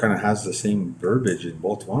it both kind of has the same verbiage in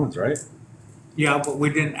both ones, right? Yeah, but we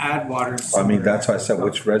didn't add water and I sewer. mean, that's why I said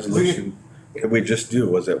which resolution did we just do?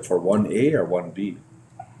 Was it for 1A or 1B?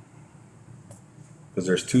 Because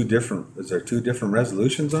is there two different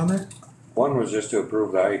resolutions on there? One was just to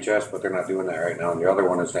approve the IHS, but they're not doing that right now, and the other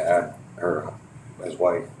one is to add her as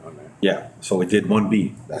wife on there. Yeah, so we did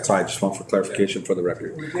 1B. That's why I just want for clarification for the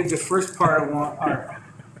record. We did the first part of one,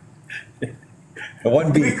 The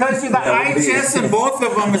 1B. because you got IHS and both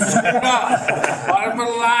of them is screwed up. Bottom of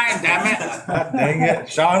the line, damn it. Dang it,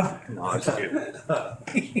 Sean. No, I'm just kidding. So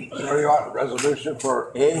you want a resolution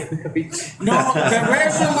for A? No, the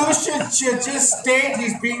resolution should just state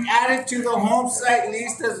he's being added to the home site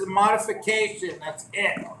lease as a modification, that's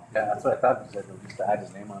it. Yeah, that's what I thought you said, just to add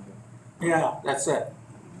his name on it. Yeah, that's it.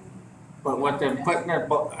 But what they're putting their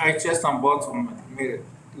IHS on both of them made it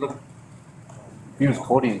look. He was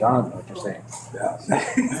quoting Don, what you're saying.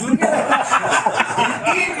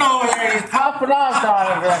 Eating over there, he's popping off,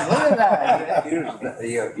 Donovan, look at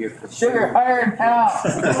that. Sugar higher in town.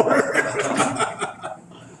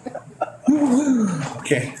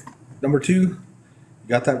 Okay, number 2, you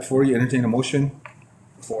got that before you entertain a motion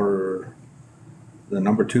for the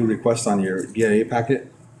number 2 request on your BIA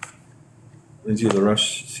packet? Lindsay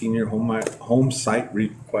LaRush Senior Home Site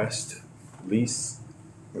Request Lease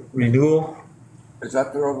Renewal? Is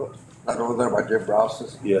that over there by Jim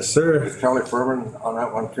Rouse's? Yes, sir. Is Charlie Furman on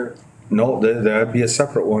that one too? No, that'd be a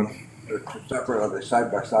separate one. They're two separate, are they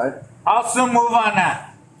side by side? I'll soon move on that.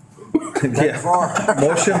 Yeah.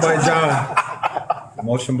 Motion by John.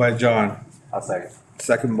 Motion by John. I'll second.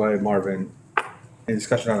 Second by Marvin. Any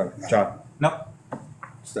discussion on it? John? Nope.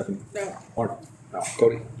 Stephanie? No. Marvin? No.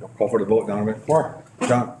 Cody? Call for the vote, Donovan? Four.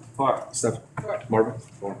 John? Four. Steph? Marvin?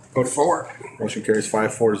 Cody? Motion carries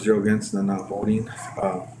 5-4-0 against and not voting.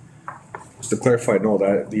 Just to clarify, no,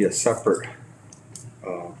 that'd be a separate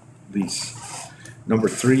lease. Number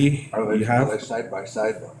 3, Are you they have? side by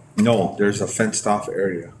side though? No, there's a fenced off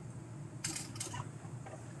area.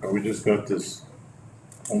 we just got this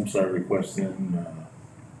home site request in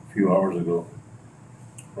a few hours ago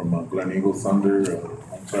from Glen Eagle Thunder,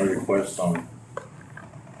 home site request on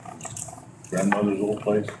grandmother's old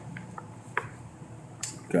place.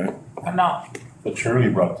 Okay. No, But Shirley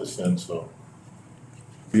brought this in, so.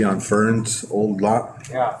 Be on Fern's old lot.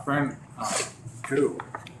 yeah, friend, Two.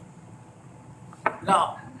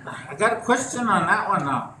 no, I got a question on that one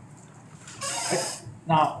now.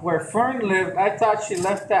 Now, where Fern lived, I thought she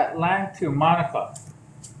left that land to Monica.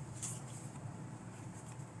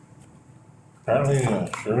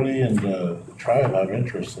 Apparently Shirley and the tribe have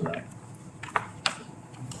interest in that.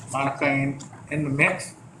 Monica in the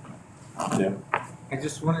mix? Yeah. I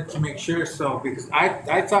just wanted to make sure so, because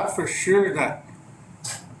I thought for sure that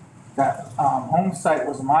home site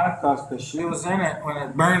was Monica's, because she was in it when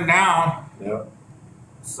it burned down, Yeah.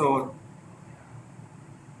 so.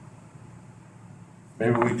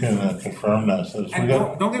 Maybe we can confirm that since we And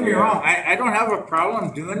got. don't get me wrong, I don't have a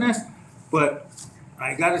problem doing this, but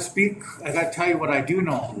I gotta tell you what I do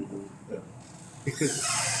know.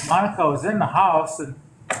 Because Monica was in the house and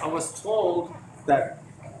I was told that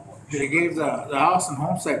they gave the house and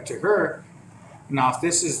home site to her. Now, if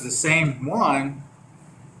this is the same one,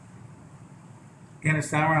 you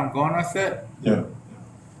understand where I'm going with it? Yeah.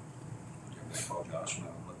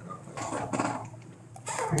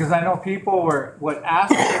 Because I know people would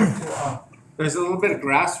ask her to, there's a little bit of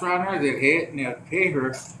grass around her, they'd hay it and they'd pay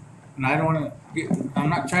her. And I don't wanna I'm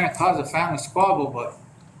not trying to cause a family squabble, but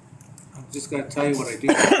I'm just gotta tell you what I do.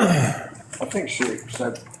 I think she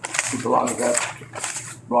said she belongs to her,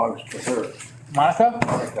 Monica?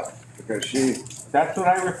 Monica, because That's what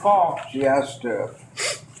I recall. she asked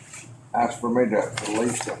for me to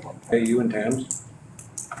lease them. Hey, you and Tams?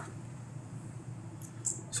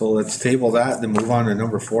 So let's table that, then move on to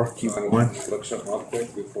number 4. Keep it going. Look something up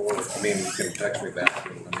quick before, I mean, you can text me back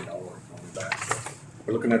and let me know or call me back.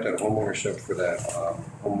 We're looking at that home ownership for that,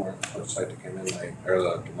 home site that came in late, or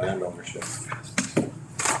the land ownership.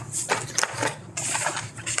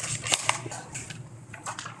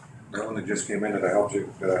 That one that just came in, did I help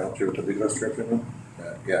you with the legal description?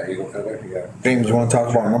 Yeah, Eagle Feather, yeah. James, you wanna talk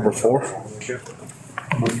about number 4? Ownership.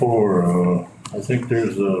 Before, I think there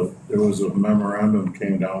was a memorandum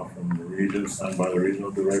came down from the region, signed by the regional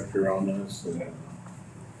director on this, and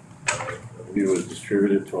it was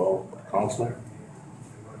distributed to all council.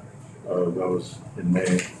 That was in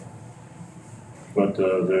May. But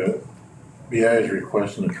the BI is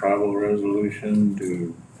requesting a tribal resolution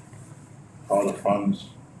to how the funds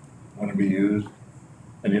want to be used,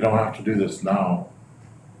 and you don't have to do this now.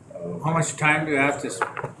 How much time do you have to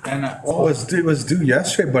spend? Well, it was due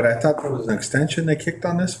yesterday, but I thought there was an extension they kicked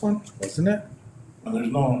on this one, wasn't it? And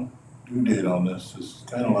there's no due date on this. It's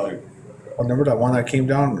kind of like, Oh, remember that one that came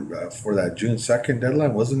down for that June 2nd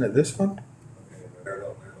deadline? Wasn't it this one?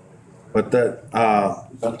 But that,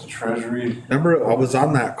 is that the treasury? remember I was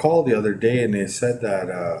on that call the other day and they said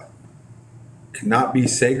that cannot be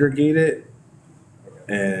segregated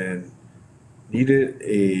and needed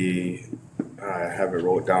I have it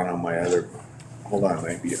wrote down on my other, hold on,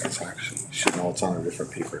 maybe it's actually, should know it's on a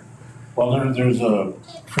different paper. Well, there's a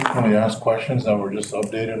frequently asked questions that were just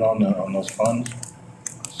updated on those funds.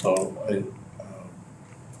 So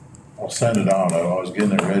I'll send it out. I was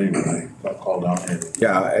getting it ready when I got called down here.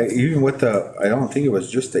 Yeah, even with I don't think it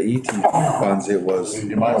was just the ET funds, it was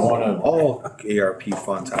You might want to, all ARP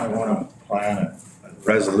funds. I want to plan it.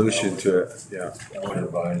 Resolution to it, yeah. I would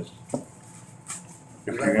advise.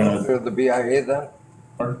 If Is you're that gonna, through the BIA then?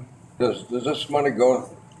 Pardon? Does this money go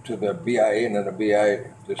to the BIA and then the BIA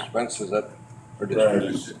dispenses it or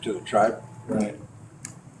distributes it to the tribe? right,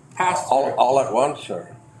 All at once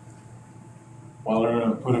or? well, they're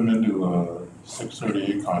gonna put them into a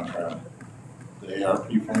 638 contract, the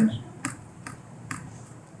ARP funds.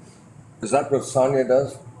 Is that what Sonia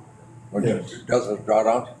does? Or Yes. does it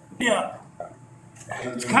drawdown? Yeah.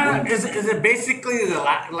 It's kind of, is it basically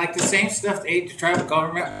like the same stuff they ate the tribal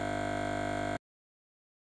government?